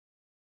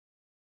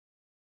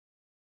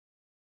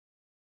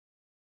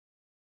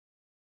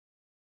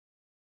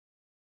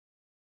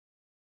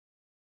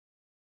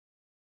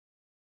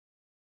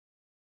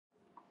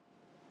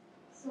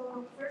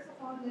So first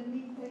of all, let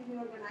me thank the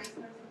organizers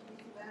of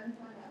this event,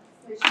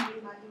 and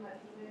especially Maggie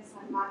Martinez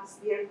and Max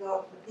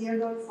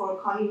Deardorf for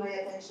calling my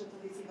attention to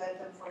this event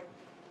and for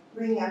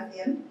bringing us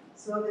in.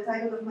 So the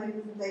title of my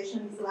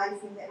presentation is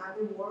Life in the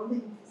Underworld,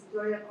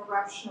 Inquisitorial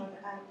Corruption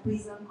and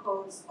Prison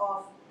Codes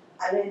of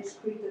Alleged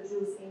Crypto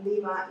Jews in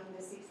Lima in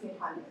the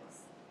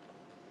 1600s.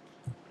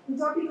 The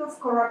topic of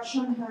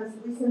corruption has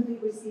recently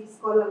received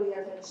scholarly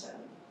attention.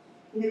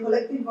 In a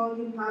collective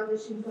volume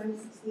published in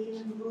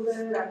 2016,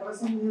 Ruder and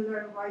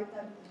Rosenmuller write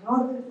that in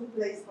order to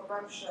place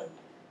corruption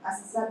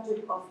as a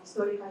subject of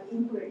historical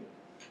inquiry,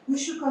 we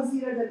should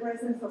consider the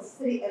presence of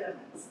three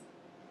elements.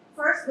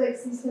 First, the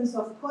existence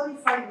of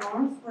codified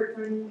norms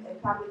pertaining a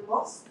public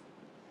post.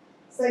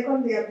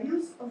 Second, the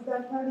abuse of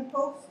that public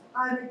post,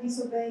 either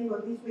disobeying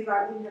or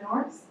disregarding the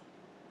norms.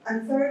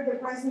 And third, the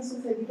presence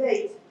of a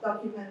debate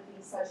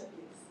documenting such abuse.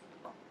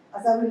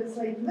 As I will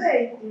explain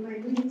today, in my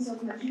readings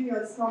of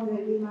materials from the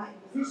Lima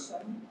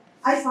Inquisition,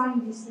 I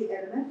find these three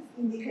elements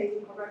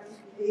indicating corruptive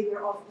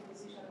behavior of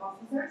Inquisition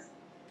officers,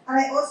 and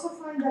I also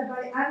find that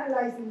by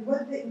analyzing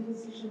what the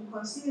Inquisition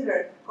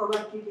considered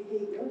corruptive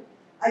behavior,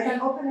 I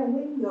can open a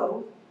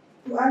window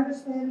to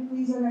understand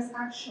prisoners'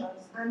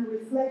 actions and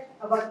reflect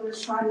about their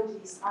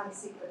strategies and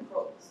secret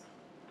codes.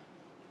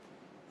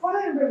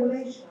 Following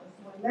regulations,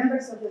 when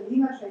members of the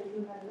Lima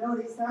Tribunal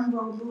noticed some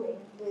wrongdoing,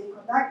 they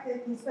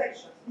conducted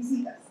inspections,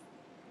 visitas.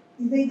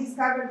 If they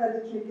discovered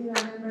that the tribunal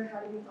member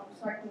had been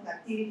obstructing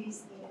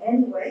activities in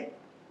any way,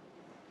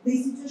 the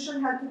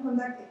institution had to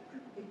conduct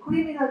a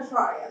criminal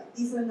trial,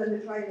 different than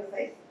the trial of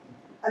faith,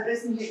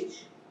 addressing the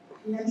issue.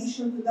 In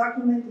addition to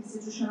document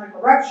institutional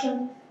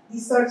corruption,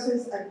 these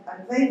sources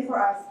unveil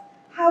for us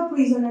how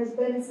prisoners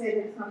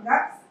benefited from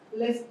gaps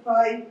left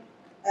by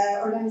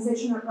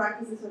organizational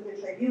practices of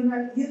the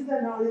tribunal, used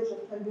their knowledge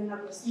of tribunal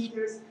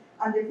procedures,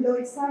 and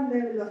deployed some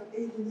level of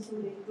agency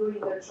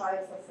during their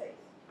trials of faith.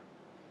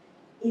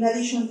 In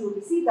addition to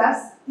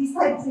visitas, this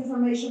type of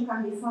information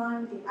can be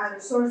found in other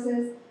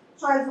sources: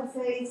 trials of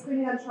faith,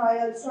 criminal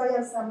trials,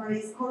 trial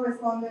summaries,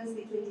 correspondence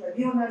between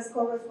tribunals,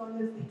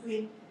 correspondence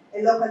between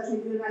a local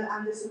tribunal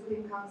and the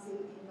Supreme Council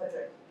in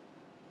Madrid.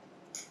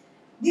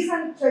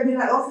 Different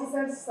tribunal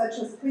officers, such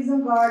as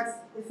prison guards,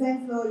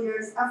 defense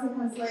lawyers,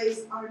 African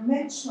slaves, are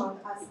mentioned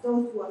as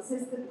those who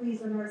assisted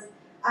prisoners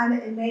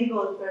and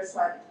enabled their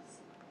strategies.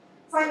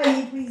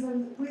 Finally,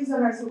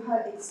 prisoners who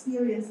had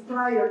experienced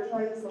prior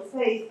trials of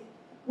faith,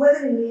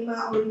 whether in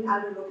Lima or in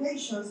other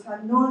locations,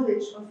 had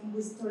knowledge of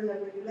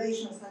inquisitorial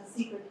regulations and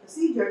secret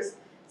procedures,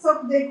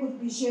 so they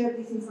could be shared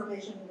this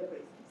information in the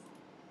prisons.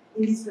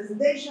 In this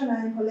presentation,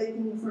 I am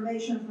collecting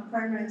information from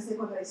primary and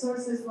secondary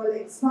sources while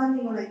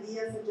expanding on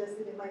ideas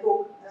suggested in my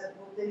book,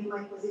 The Lima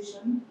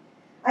Inquisition.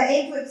 I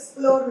aim to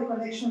explore the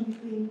connection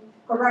between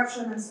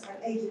corruption and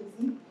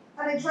agency,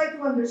 and I try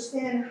to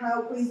understand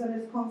how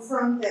prisoners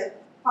confronted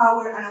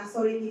power and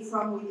authority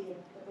from within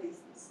the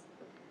prisons.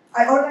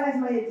 I organize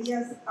my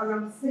ideas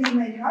around three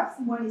main hubs.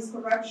 One is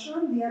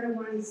corruption, the other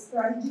one is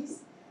strategies,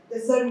 the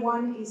third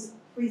one is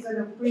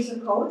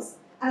prison codes,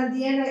 and at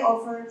the end I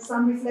offer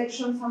some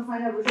reflections, some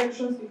final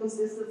reflections, because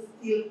this is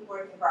still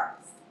work in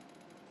progress.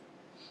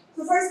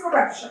 So first,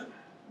 corruption.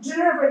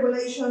 General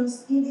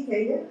regulations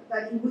indicated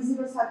that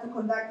inquisitors had to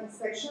conduct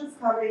inspections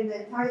covering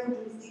the entire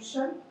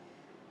jurisdiction,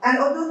 and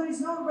although there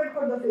is no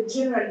record of a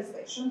general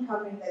inspection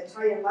covering the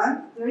entire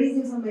land, there is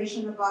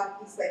information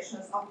about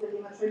inspections of the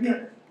Lima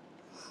Tribunal.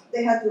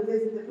 They had to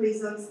visit the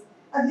prisons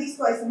at least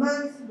twice a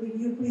month,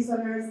 review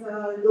prisoners,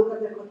 look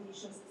at their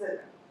conditions,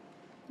 etc.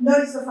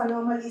 Notice of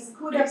anomalies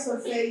could have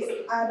surfaced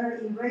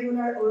either in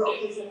regular or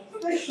occasional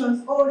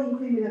inspections or in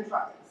criminal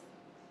trials.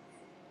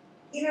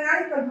 In an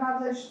article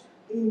published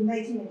in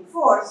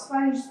 1984,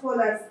 Spanish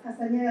scholars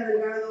Castañeda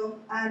Delgado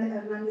and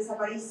Hernández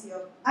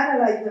Aparicio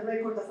analyzed the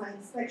record of an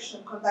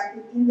inspection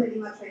conducted in the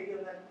Lima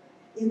Tribunal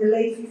in the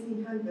late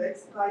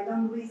 1500s by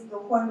Don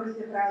Juan Ruiz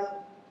de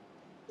Prado,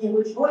 in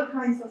which all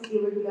kinds of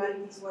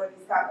irregularities were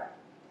discovered.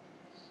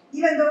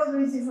 Even though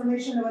there is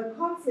information about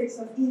conflicts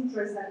of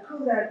interest that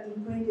could have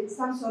imprinted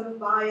some sort of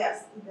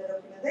bias in the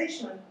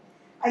documentation,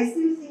 I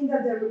still think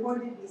that the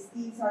reported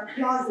misdeeds are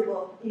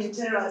plausible in a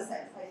general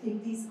sense. I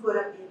think this could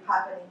have been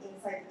happening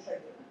inside the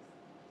tribunal.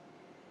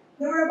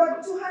 There were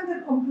about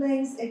 200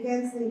 complaints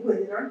against the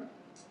inquisitor.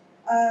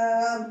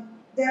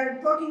 They are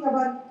talking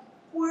about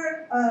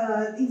poor,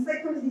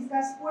 inspectors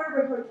discuss poor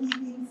record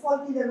keeping,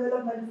 faulty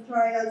development of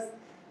trials,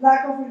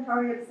 lack of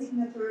required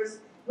signatures,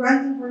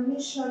 granting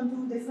permission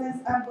to defense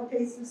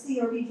advocates to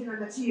see original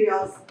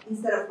materials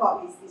instead of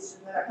copies, this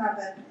should never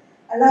happen,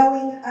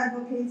 allowing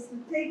advocates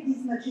to take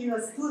these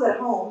materials to their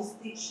homes,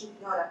 which should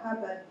not have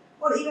happened,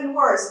 or even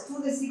worse, to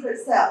the secret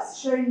cells,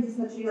 sharing these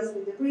materials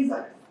with the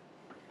prisoners.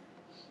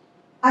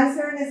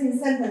 Unfairness in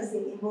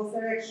sentencing in both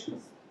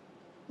directions.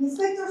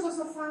 Inspectors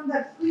also found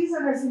that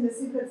prisoners in the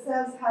secret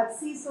cells had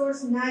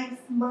scissors, knives,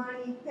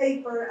 money,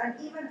 paper,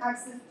 and even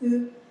access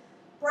to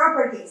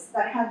properties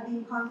that had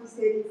been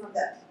confiscated from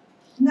them.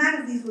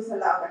 None of this was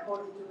allowed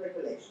according to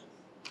regulations.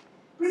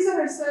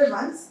 Prisoner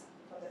servants,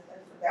 from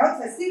the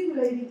outset,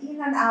 circulated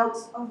in and out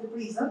of the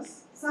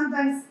prisons,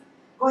 sometimes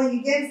going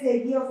against the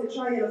idea of a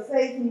trial of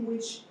faith in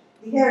which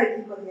the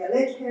heretic or the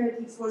alleged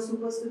heretics were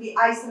supposed to be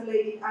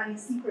isolated and in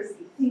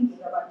secrecy, thinking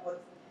about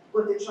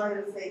what the trial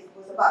of faith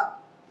was about.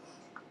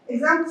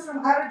 Examples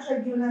from other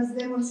tribunals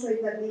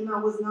demonstrate that Lima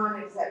was not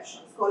an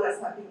exception.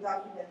 Scholars have been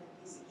documenting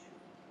this issue.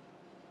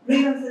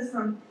 Grievances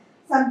from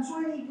some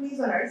 20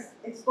 prisoners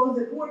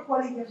exposed the poor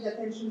quality of the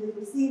attention they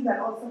received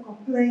and also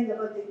complained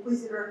about the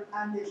inquisitor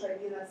and the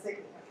tribunal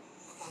secretary.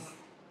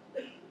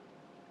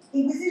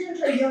 Inquisition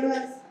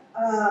tribunals,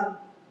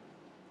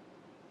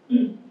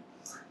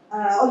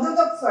 although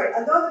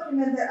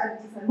documented at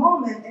a different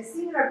moment, a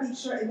similar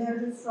picture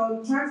emerges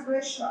from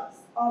transgressions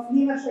of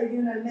Lima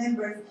tribunal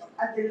members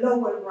at the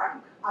lower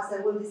rank, as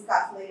I will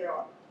discuss later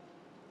on.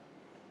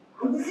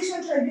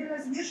 Inquisition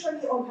tribunals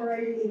usually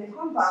operated in a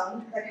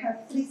compound that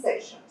had 3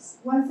 sections.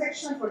 One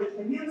section for the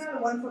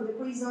tribunal, one for the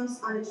prisons,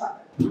 and a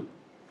chapel.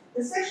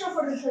 The section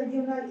for the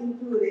tribunal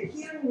included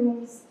hearing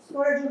rooms,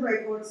 storage of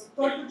records,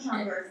 torture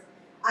chambers,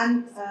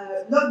 and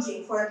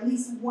lodging for at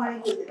least one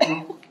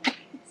inquisitor.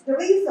 The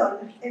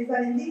reason is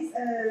that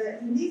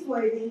in this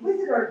way, the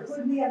inquisitor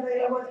could be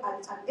available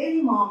at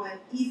any moment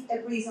if a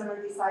prisoner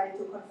decided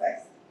to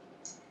confess.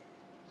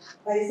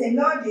 By the same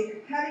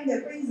logic, having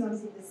the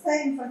prisons in the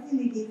same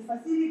facility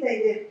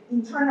facilitated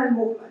internal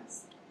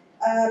movements.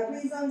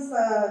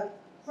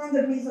 From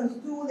the prisons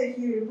to the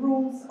hearing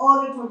rooms,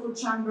 all the torture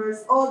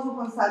chambers, all to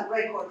consult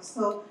records.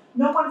 So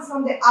no one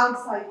from the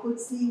outside could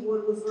see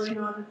what was going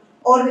on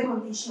or the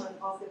condition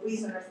of the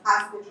prisoners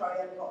as the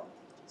trial evolved.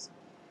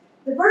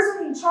 The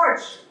person in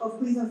charge of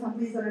prisons and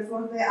prisoners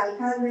was the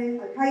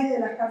alcaide de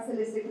las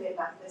cárceles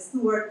secretas, the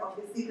steward of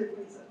the secret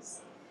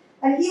prisons.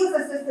 And he was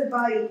assisted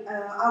by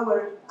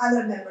our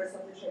other members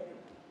of the tribunal.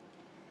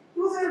 He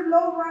was a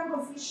low-rank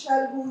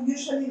official who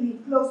usually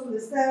lived close to the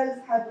cells,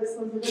 had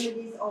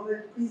responsibilities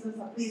over prisons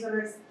and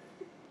prisoners.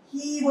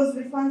 He was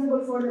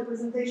responsible for the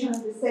presentation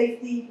of the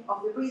safety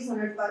of the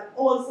prisoners, but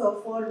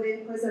also for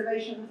the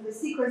preservation of the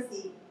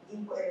secrecy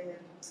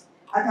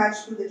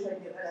attached to the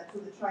tribunal and to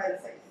the trial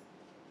phase.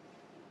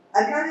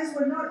 Alcaldes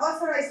were not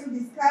authorized to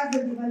discuss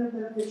the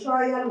development of the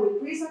trial with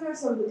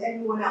prisoners or with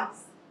anyone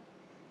else.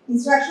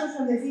 Instructions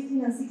from the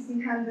 15 and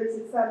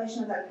 1600s established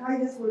that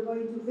alcaldes were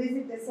going to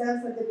visit the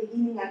cells at the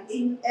beginning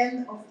and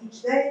end of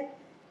each day,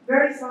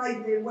 verify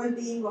the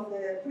well-being of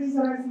the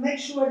prisoners, make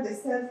sure the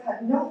cells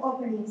had no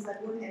openings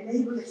that would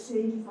enable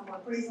exchanges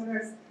among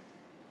prisoners,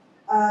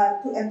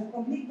 and to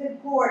complete the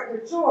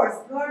chores,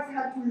 guards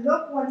had to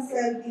lock one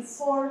cell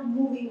before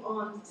moving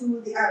on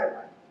to the other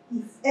one.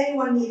 If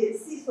anyone needed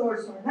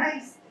scissors or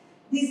knives,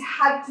 these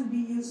had to be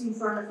used in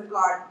front of the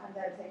guard and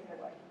then taken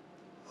away.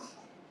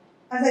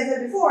 As I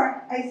said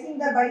before, I think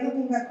that by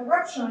looking at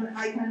corruption,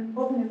 I can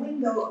open a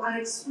window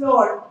and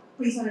explore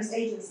prisoners'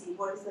 agency,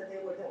 what is that they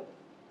were doing.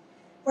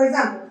 For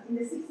example, in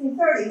the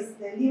 1630s,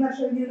 the Lima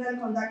Tribunal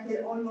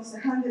conducted almost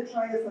 100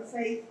 trials of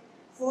faith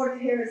for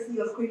the heresy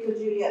of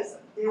Judaism,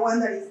 the one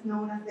that is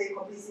known as the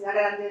Complicidad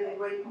Grande, the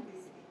Great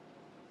Complicity.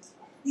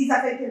 This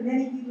affected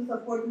many people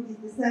of Portuguese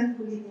descent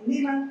who lived in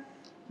Lima,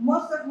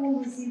 most of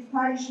whom received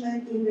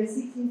punishment in the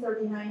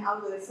 1639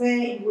 auto de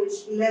fe, in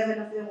which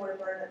 11 of them were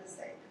burned at the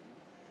stake.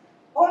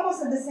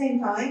 Almost at the same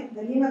time,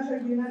 the Lima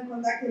Tribunal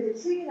conducted a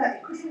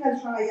criminal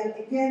trial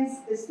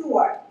against the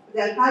steward,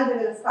 the alcalde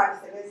de las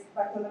cárceles,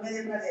 Bartolomé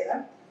de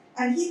Pradera,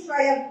 and his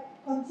trial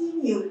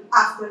continued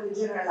after the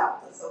general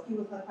auto, so he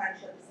was not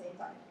punished at the same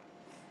time.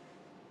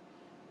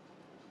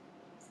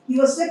 He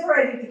was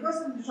separated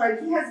because of the trial.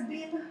 He has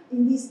been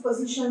in this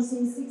position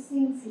since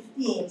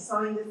 1615,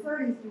 so in the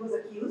 30s he was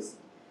accused.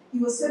 He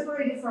was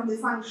separated from the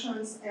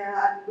functions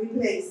and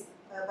replaced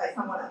by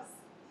someone else.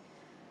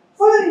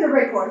 Following the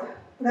record,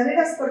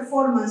 Pradera's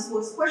performance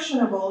was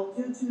questionable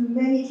due to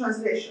many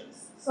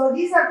transgressions. So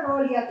these are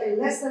probably at a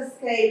lesser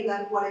scale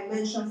than what I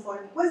mentioned for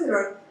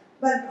Inquisitor,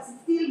 but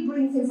still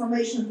brings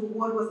information to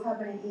what was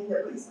happening in the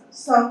prison.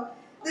 So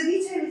the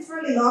detail is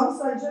fairly long,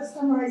 so I just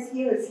summarize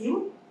here a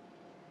few.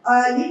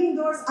 Leaving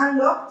doors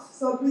unlocked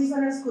so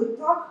prisoners could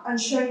talk and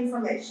share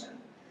information.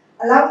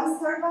 Allowing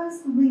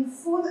servants to bring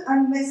food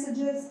and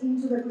messages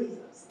into the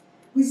prisons.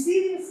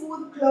 Receiving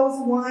food, clothes,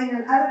 wine,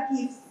 and other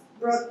gifts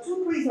brought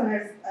to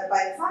prisoners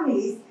by the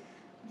families,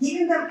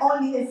 giving them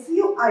only a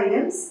few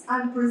items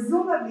and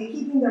presumably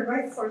keeping the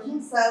rest for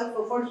himself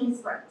or for his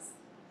friends.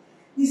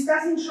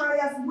 Discussing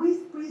trials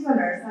with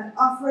prisoners and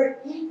offered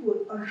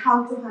input on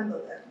how to handle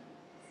them.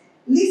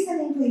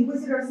 Listening to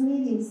inquisitors'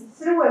 meetings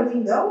through a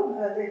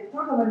window, they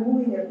talk about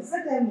moving a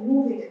buffet,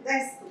 moving a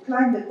desk, to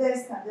climb the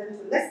desk and then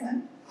to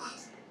listen.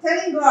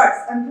 Telling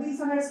guards and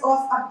prisoners of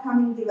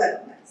upcoming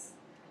developments.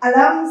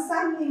 Allowing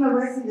some Lima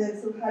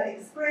residents who had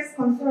expressed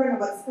concern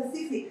about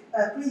specific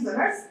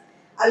prisoners,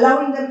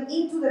 allowing them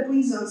into the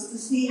prisons to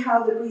see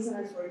how the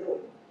prisoners were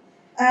doing.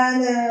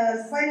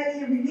 And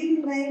finally,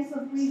 revealing names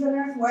of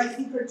prisoners while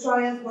secret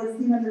trials were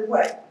still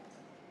underway.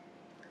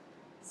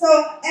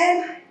 So,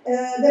 and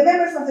the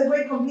members of the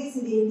Great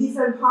Complicity in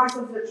different parts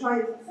of the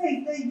trial of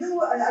faith, they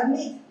do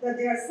admit that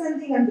they are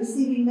sending and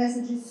receiving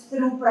messages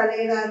through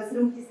Pradera and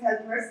through his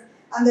helpers,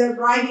 and they're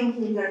bribing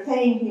him, they're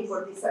paying him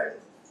for this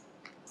service.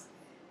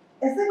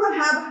 A second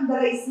hub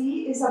that I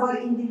see is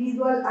about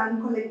individual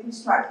and collective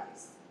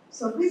strategies.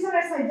 So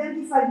prisoners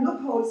identified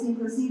loopholes in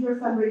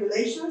procedures and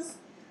regulations,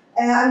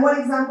 and one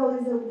example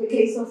is the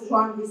case of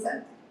Juan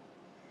Vicente.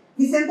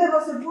 Vicente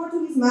was a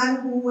Portuguese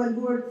man who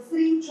endured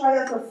 3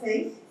 trials of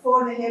faith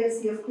for the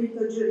heresy of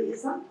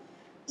crypto-Judaism,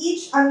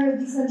 each under a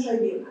different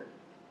tribunal.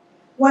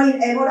 One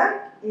in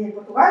Évora, in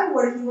Portugal,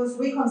 where he was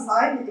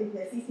reconciled in the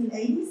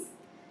 1580s.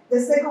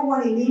 The second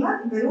one in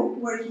Lima, in Peru,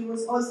 where he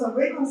was also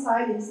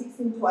reconciled in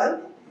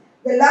 1612.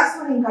 The last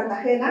one in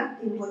Cartagena,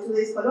 in what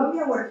today is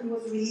Colombia, where he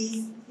was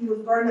released, he was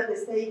burned at the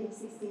stake in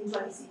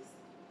 1626.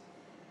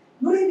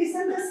 During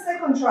Vicente's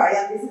second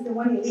trial, this is the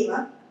one in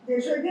Lima,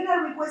 the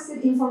tribunal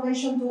requested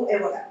information to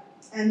Évora,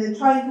 and then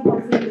trying to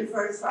confirm the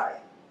first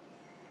trial.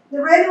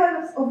 The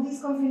relevance of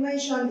this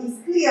confirmation is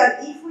clear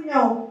if we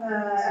know,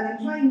 and I'm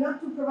trying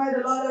not to provide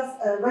a lot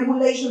of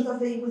regulations of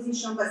the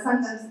Inquisition, but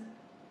sometimes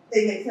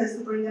they make sense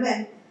to bring them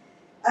in.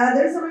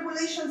 There is a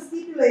regulation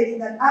stipulating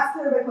that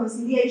after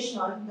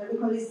reconciliation, the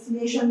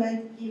reconciliation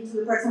meant give to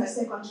the person a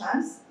second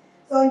chance.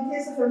 So in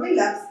case of a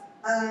relapse,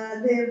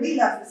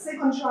 the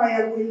second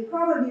trial will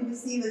probably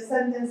receive a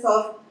sentence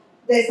of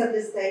death at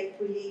the stake,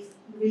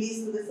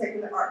 released to the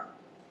secular arm.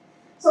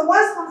 So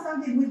once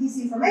confronted with this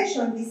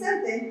information,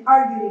 Vicente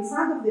argued in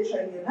front of the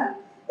tribunal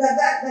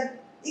that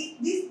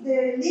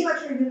the Lima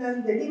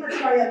tribunal, the Lima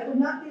trial could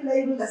not be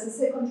labeled as a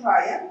second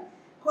trial,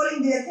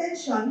 calling the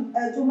attention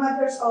to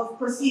matters of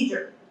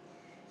procedure.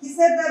 He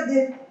said that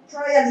the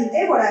trial in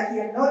Évora, he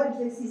acknowledged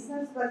the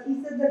existence, but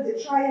he said that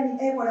the trial in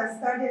Évora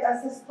started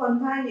as a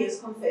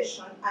spontaneous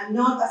confession and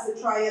not as a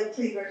trial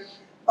triggered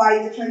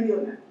by the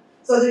tribunal.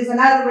 So there is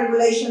another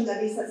regulation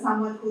that is that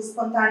someone who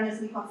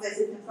spontaneously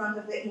confesses in front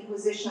of the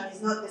Inquisition is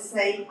not the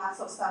same as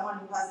of someone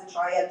who has a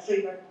trial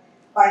triggered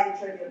by the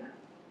tribunal.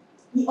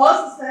 He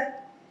also said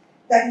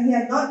that he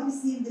had not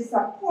received the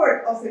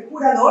support of a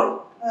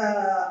curador,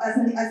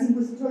 as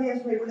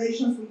Inquisitorial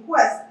regulations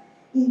request,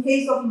 in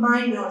case of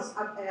minors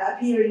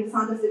appearing in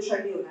front of the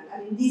tribunal.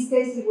 And in this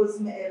case, it was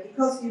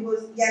because he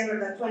was younger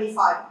than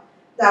 25,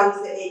 that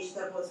was the age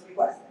that was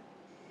requested.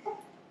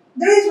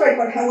 There is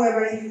record,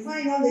 however, if you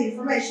find all the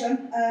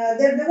information,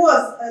 there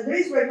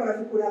is record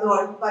of a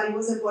curador, but it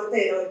was a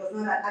portero, it was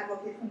not an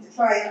advocate from the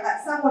trial,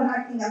 someone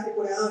acting as a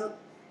curador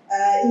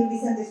in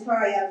Vicente's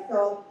trial.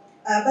 So,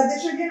 but the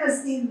tribunal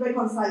still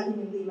reconciled him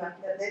in Lima,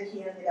 that then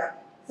he ended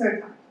up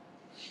third time.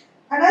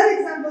 Another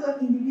example of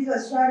individual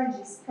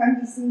strategies can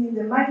be seen in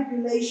the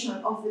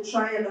manipulation of the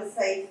trial of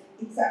faith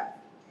itself,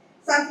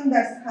 something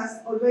that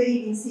has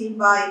already been seen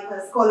by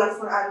scholars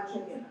for other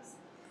tribunals.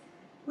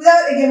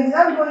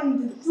 Without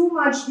going into too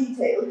much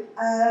detail,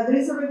 there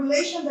is a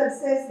regulation that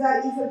says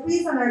that if a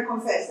prisoner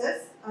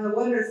confesses,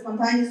 whether it's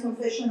spontaneous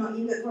confession or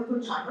in the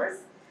torture chambers,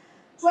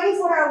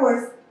 24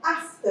 hours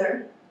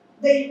after,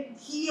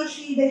 he or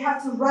she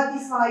have to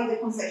ratify the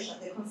confession.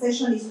 The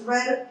confession is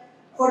read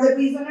for the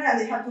prisoner and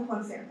they have to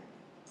confirm it.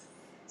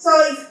 So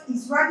if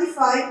it's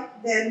ratified,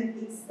 then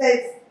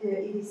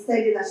it is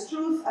stated as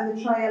truth and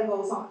the trial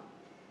goes on.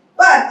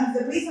 But if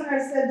the prisoner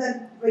said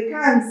that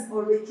recants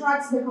or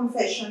retracts the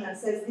confession and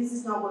says this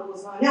is not what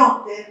was going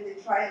on, then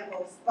the trial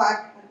goes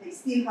back and they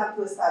still have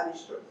to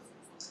establish truth.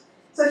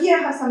 So here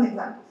I have some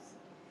examples.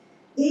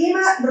 In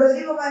Lima,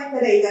 Rodrigo Baez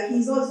Pereira, he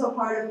is also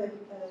part of the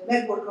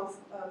network of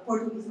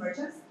Portuguese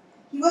merchants.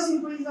 He was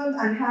imprisoned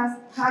and has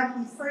had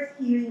his first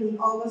hearing in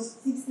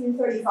August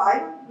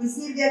 1635,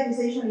 received the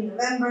accusation in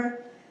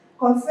November,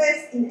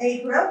 confessed in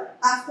April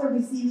after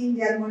receiving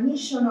the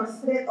admonition or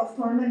threat of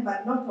torment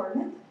but not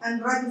torment,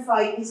 and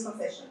ratified his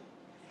confession.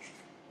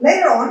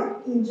 Later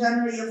on, in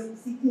January of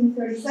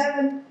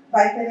 1637,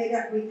 Baez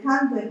Pereira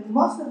recanted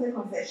most of the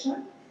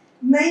confession,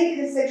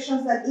 mainly the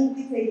sections that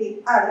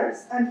implicated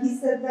others, and he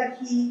said that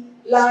he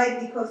lied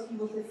because he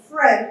was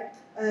afraid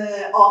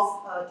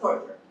of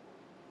torture.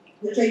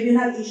 The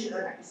tribunal issued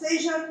an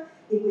accusation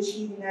in which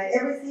he denied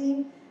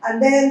everything,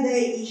 and then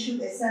they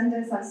issued a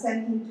sentence and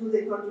sent him to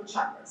the torture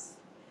chambers.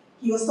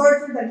 He was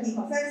tortured and he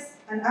confessed,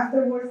 and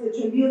afterwards the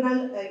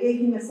tribunal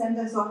gave him a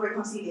sentence of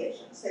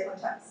reconciliation, second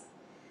chance.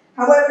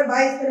 However,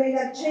 Baez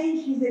Pereira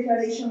changed his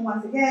declaration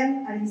once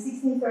again, and in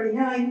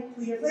 1639,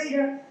 2 years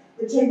later,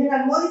 the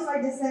tribunal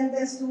modified the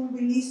sentence to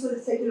release to the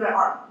secular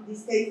arm, in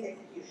this case,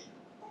 execution.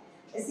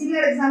 A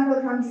similar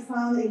example can be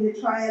found in the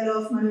trial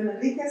of Manuel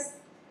Enriquez,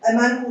 a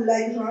man who,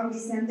 like Joan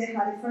Vicente,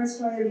 had a first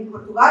trial in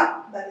Portugal,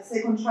 but a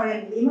second trial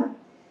in Lima.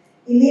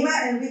 In Lima,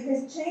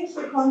 Enriquez changed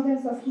the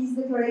contents of his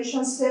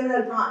declaration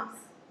several times.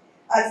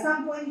 At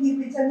some point, he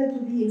pretended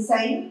to be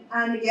insane,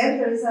 and again,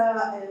 there is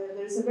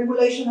a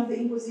regulation of the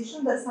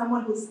Inquisition that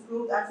someone who's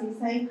proved as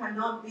insane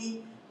cannot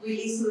be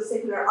released to the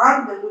secular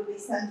arm, they would be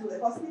sent to the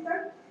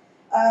hospital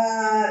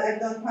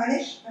and not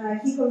punished.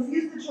 He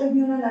confused the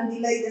tribunal and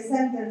delayed the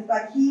sentence,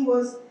 but he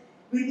was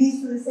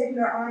released to the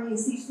secular arm in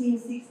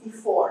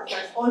 1664.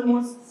 That's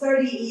almost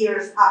 30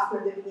 years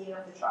after the beginning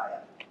of the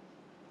trial.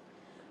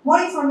 More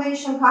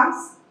information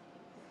comes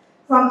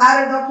from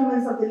other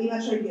documents of the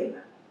Lima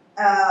Tribunal.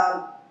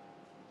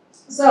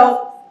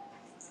 So,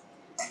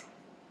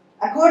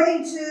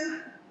 according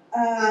to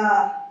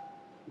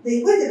the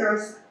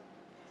Inquisitors,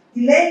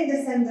 delaying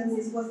the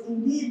sentences was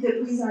indeed the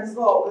prisoner's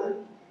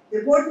goal.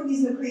 The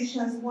Portuguese New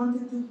Christians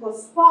wanted to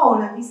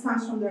postpone, and this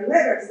comes from their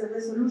letters, the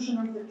resolution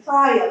of the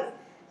trial,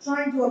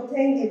 trying to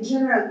obtain a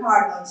general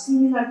pardon,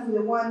 similar to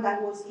the one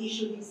that was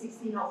issued in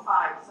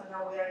 1605, so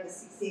now we are in the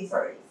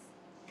 1630s.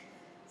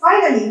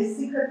 Finally,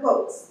 secret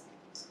codes.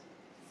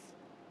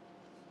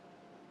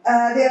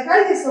 The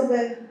alcaldes of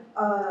the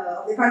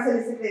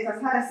cárceles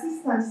secretas had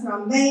assistance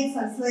from maids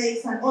and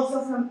slaves and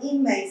also from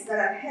inmates that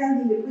are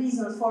held in the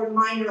prisons for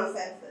minor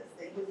offenses.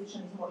 The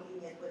Inquisition is more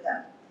lenient with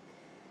them.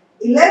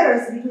 In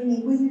letters between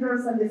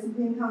inquisitors and the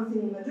Supreme Council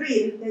in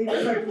Madrid, they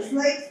refer to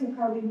slaves who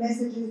carried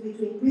messages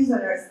between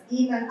prisoners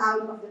in and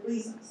out of the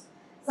prisons.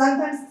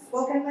 Sometimes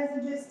spoken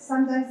messages,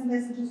 sometimes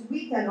messages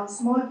written on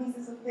small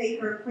pieces of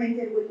paper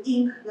printed with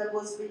ink that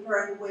was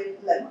prepared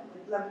with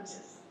lemon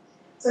juice.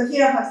 So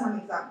here I have some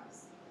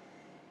examples.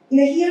 In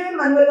a hearing,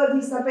 Manuel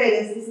Bautista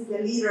Pérez, this is the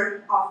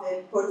leader of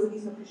the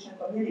Portuguese New Christian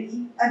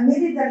community,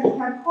 admitted that he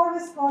had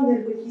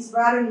corresponded with his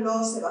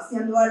brother-in-law,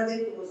 Sebastián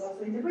Duarte, who was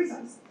also in the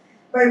prisons,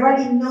 by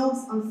writing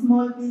notes on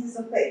small pieces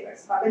of paper,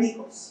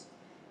 papelicos,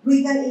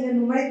 written in a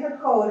numerical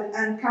code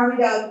and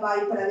carried out by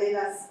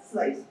Pradera's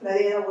slaves.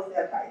 Pradera was the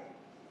alcalde.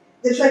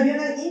 The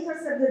tribunal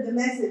intercepted the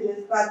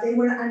messages, but they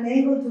were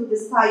unable to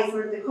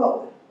decipher the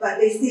code, but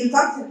they still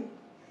talked to him.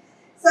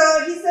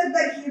 So he said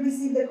that he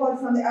received the code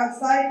from the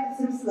outside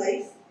through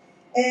slaves,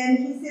 and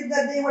he said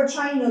that they were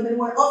trying, they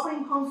were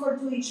offering comfort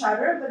to each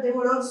other, but they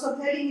were also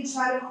telling each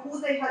other who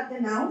they had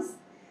denounced.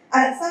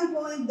 And at some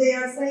point, they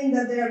are saying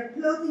that they are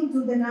plotting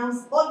to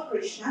denounce all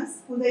Christians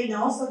who they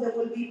know, so they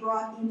will be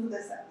brought into the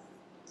cells.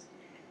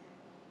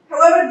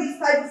 However, these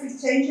type of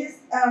exchanges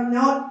do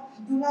not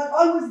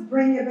always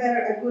bring a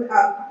good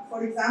outcome.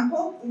 For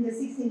example, in the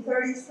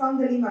 1630s,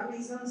 from the Lima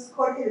prisons,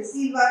 Jorge de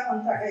Silva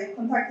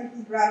contacted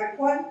his brother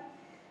Juan.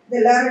 The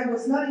latter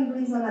was not in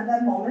prison at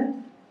that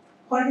moment.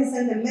 Jorge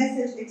sent a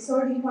message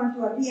exhorting Juan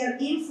to appear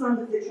in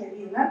front of the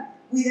tribunal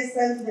with a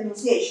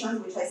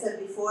self-denunciation, which I said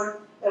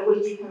before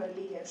will give him a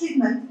lenient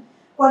treatment.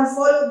 Juan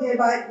followed the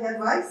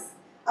advice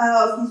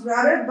of his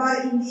brother,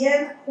 but in the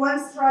end,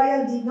 Juan's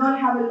trial did not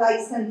have a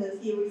light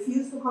sentence. He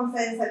refused to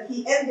confess that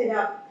he ended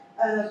up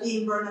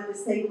being burned at the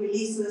stake,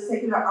 released to the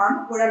secular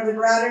arm, whereas the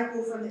brother,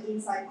 who from the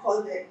inside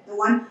called the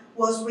one,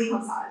 was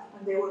reconciled,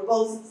 and they were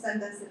both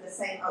sentenced in the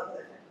same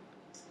outlet.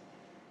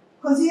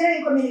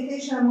 Considering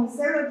communication among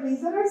several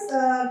prisoners,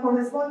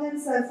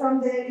 correspondence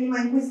from the Lima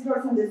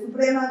Inquisitors and the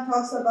Suprema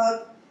talks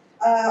about,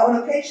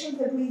 on occasion,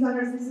 the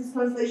prisoners, this is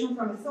translation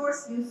from a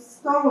source, used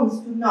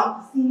stones to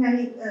knock,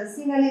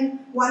 signaling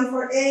one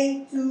for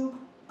A, two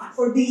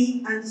for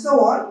B, and so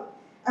on.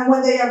 And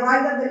when they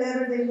arrived at the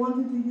letter they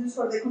wanted to use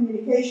for the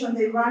communication,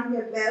 they rang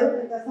a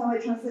bell. That's how I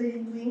translate it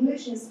into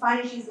English. In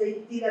Spanish,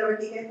 they did a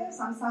repiquete,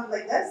 some sound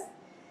like this.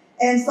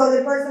 And so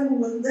the person who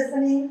was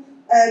listening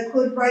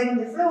could write on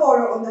the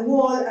floor or on the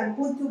wall and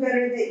put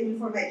together the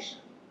information.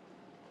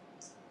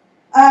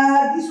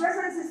 These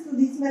references to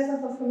these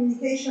methods of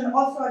communication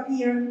also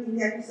appear in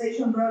the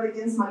accusation brought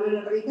against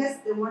Manuel Enriquez,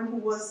 the one who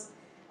was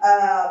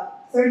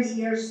 30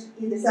 years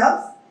in the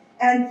cells,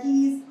 and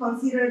he's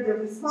considered the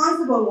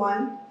responsible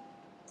one,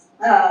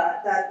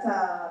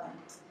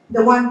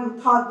 the one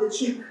who taught the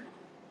trick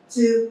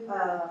to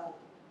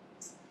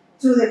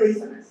the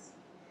prisoners.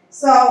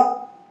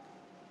 So,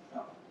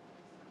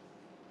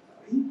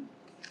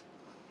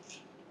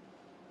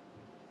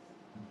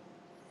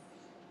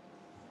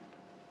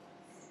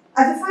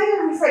 as a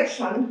final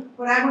reflection,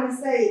 what I want to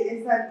say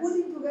is that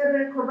putting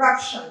together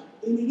corruption,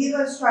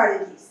 individual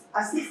strategies,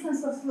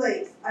 assistance of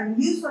slaves,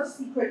 and use of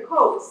secret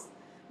codes,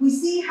 we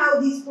see how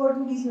these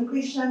Portuguese New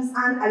Christians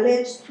and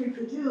alleged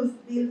crypto Jews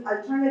built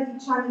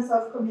alternative channels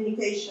of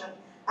communication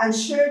and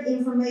shared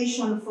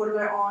information for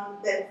their own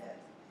benefit.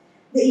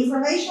 The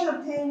information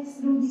obtained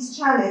through these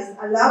channels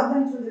allowed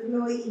them to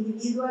deploy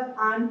individual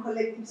and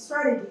collective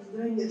strategies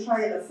during the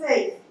trial of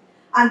faith,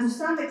 and to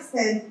some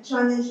extent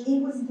challenge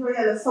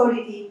inquisitorial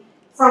authority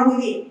from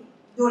within,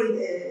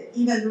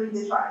 even during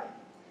the trial.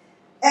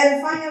 And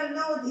a final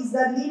note is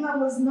that Lima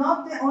was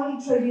not the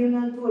only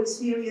tribunal to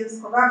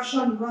experience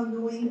corruption,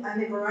 wrongdoing,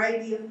 and a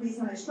variety of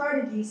prisoner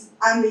strategies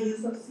and the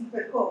use of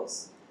secret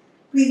codes.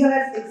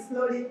 Prisoners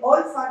exploited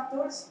all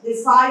factors,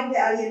 defied the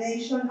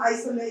alienation,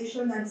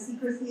 isolation, and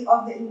secrecy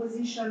of the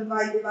Inquisition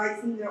by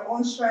devising their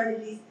own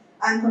strategies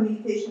and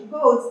communication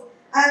codes,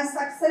 and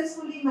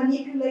successfully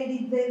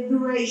manipulated the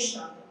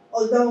duration,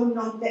 although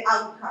not the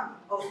outcome,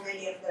 of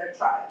many of their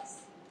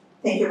trials.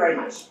 Thank you very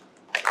much.